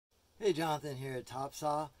Hey, Jonathan here at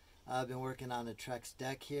TopSaw. I've been working on a Trex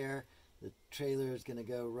deck here. The trailer is going to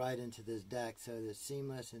go right into this deck so that it's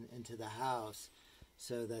seamless and into the house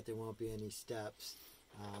so that there won't be any steps,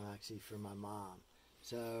 actually for my mom.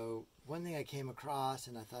 So one thing I came across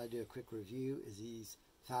and I thought I'd do a quick review is these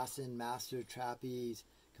Fasten Master TrapEase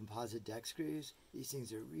composite deck screws. These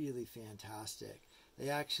things are really fantastic. They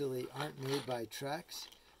actually aren't made by Trex,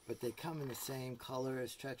 but they come in the same color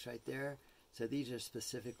as Trex right there. So these are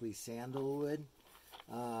specifically sandalwood.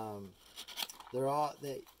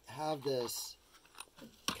 They have this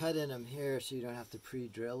cut in them here so you don't have to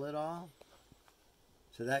pre-drill it all.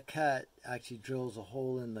 So that cut actually drills a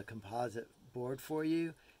hole in the composite board for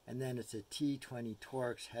you, and then it's a T20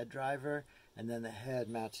 Torx head driver, and then the head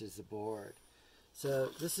matches the board. So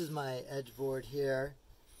this is my edge board here.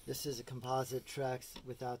 This is a composite Trex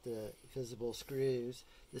without the visible screws.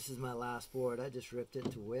 This is my last board. I just ripped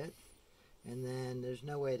it to width, and then there's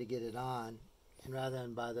no way to get it on. And rather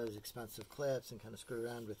than buy those expensive clips and kind of screw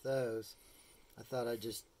around with those, I thought I'd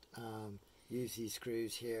just use these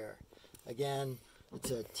screws here. Again, it's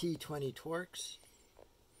a T20 Torx.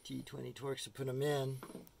 T20 Torx to put them in.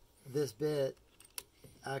 This bit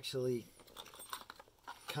actually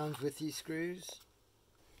comes with these screws.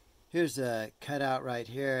 Here's a cutout right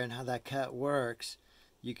here, and how that cut works.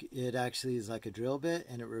 It actually is like a drill bit,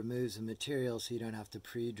 and it removes the material so you don't have to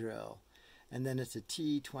pre-drill. And then it's a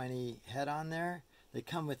T20 head on there. They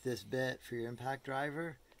come with this bit for your impact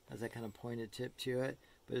driver. Has that kind of pointed tip to it,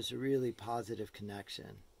 but it's a really positive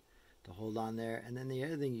connection to hold on there. And then the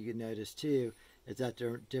other thing you can notice too is that there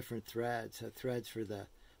are different threads. So threads for the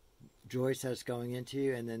joist that it's going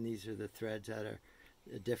into, and then these are the threads that are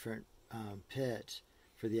a different pitch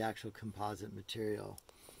for the actual composite material.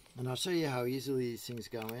 And I'll show you how easily these things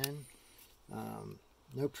go in.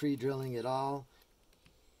 No pre-drilling at all.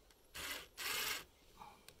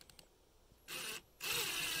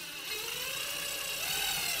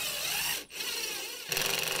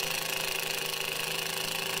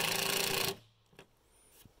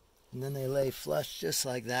 And then they lay flush just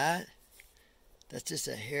like that. That's just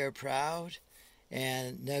a hair proud.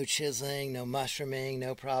 And no chiseling, no mushrooming,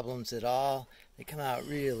 no problems at all. They come out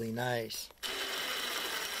really nice.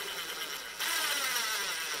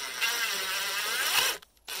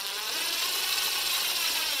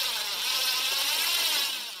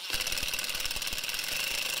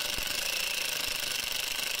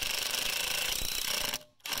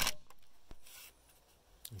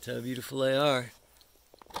 That's how beautiful they are.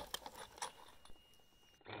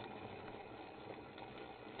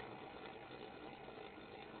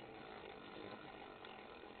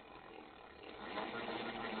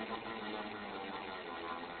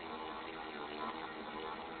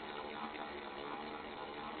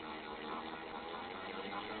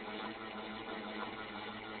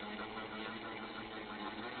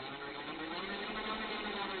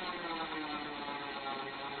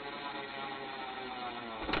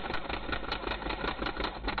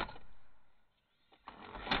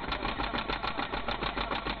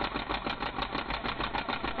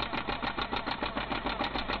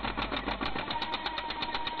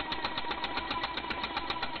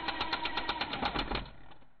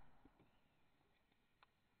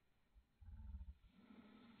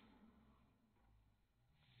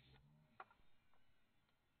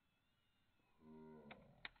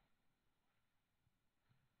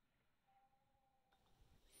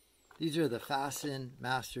 These are the Fasten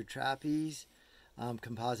Master TrapEase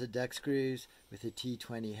composite deck screws with a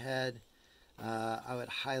T20 head. I would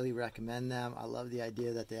highly recommend them. I love the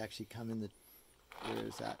idea that they actually come in the, where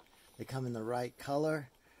is that? They come in the right color.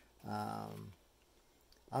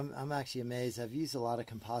 I'm actually amazed. I've used a lot of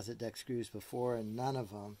composite deck screws before, and none of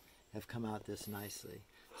them have come out this nicely.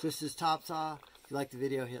 So this is TopSaw. If you like the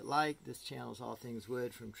video, hit like. This channel is all things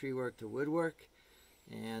wood, from tree work to woodwork.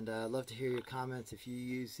 And I'd love to hear your comments if you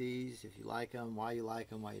use these, if you like them, why you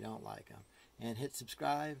don't like them. And hit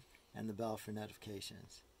subscribe and the bell for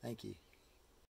notifications. Thank you.